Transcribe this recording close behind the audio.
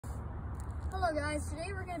Hello guys, today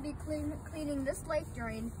we're going to be cleaning this lake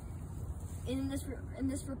drain in this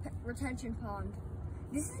retention pond.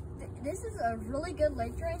 This is a really good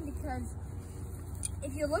lake drain because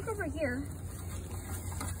if you look over here,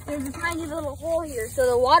 there's a tiny little hole here, so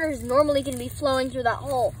the water is normally going to be flowing through that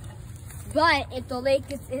hole. But if the lake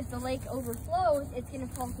overflows, it's going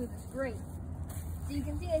to fall through this grate. So you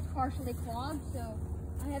can see it's partially clogged. So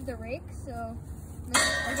I have the rake, so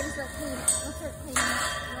I'm going to start cleaning. Let's start cleaning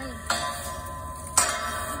this drain.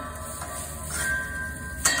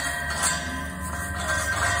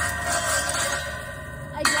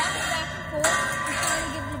 I drop it back and forth to try to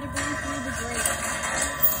get the debris through the grate.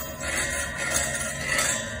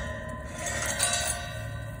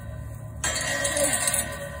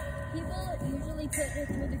 People usually put it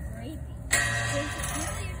through the grate.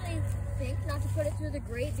 People usually think not to put it through the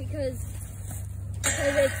grate because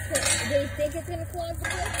they think it's going to clog the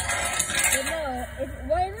pipe. But no,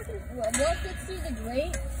 what fits through the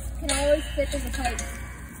grate can always fit through the pipe.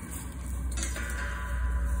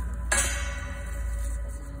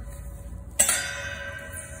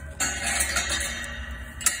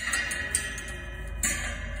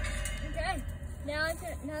 Okay,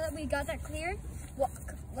 now that we got that cleared,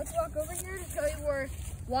 let's walk over here to show you where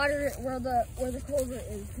the culvert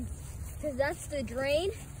is, because that's the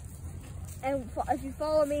drain. And if you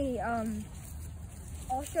follow me,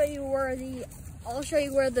 I'll show you where the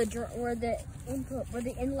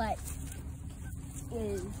inlet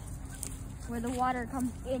is, where the water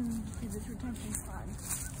comes into this retention pond.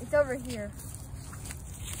 It's over here.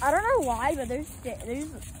 I don't know why, but there's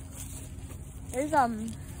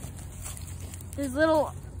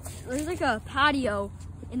like a patio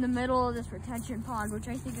in the middle of this retention pond, which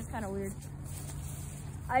I think is kind of weird.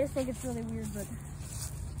 I just think it's really weird, but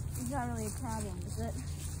it's not really a problem, is it?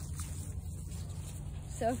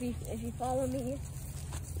 So if you follow me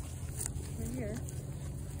in here,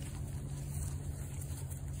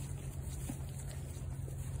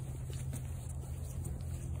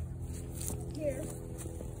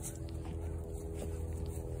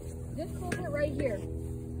 this culvert right here,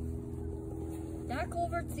 that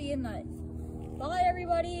culvert's the inlet. Bye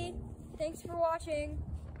everybody, thanks for watching.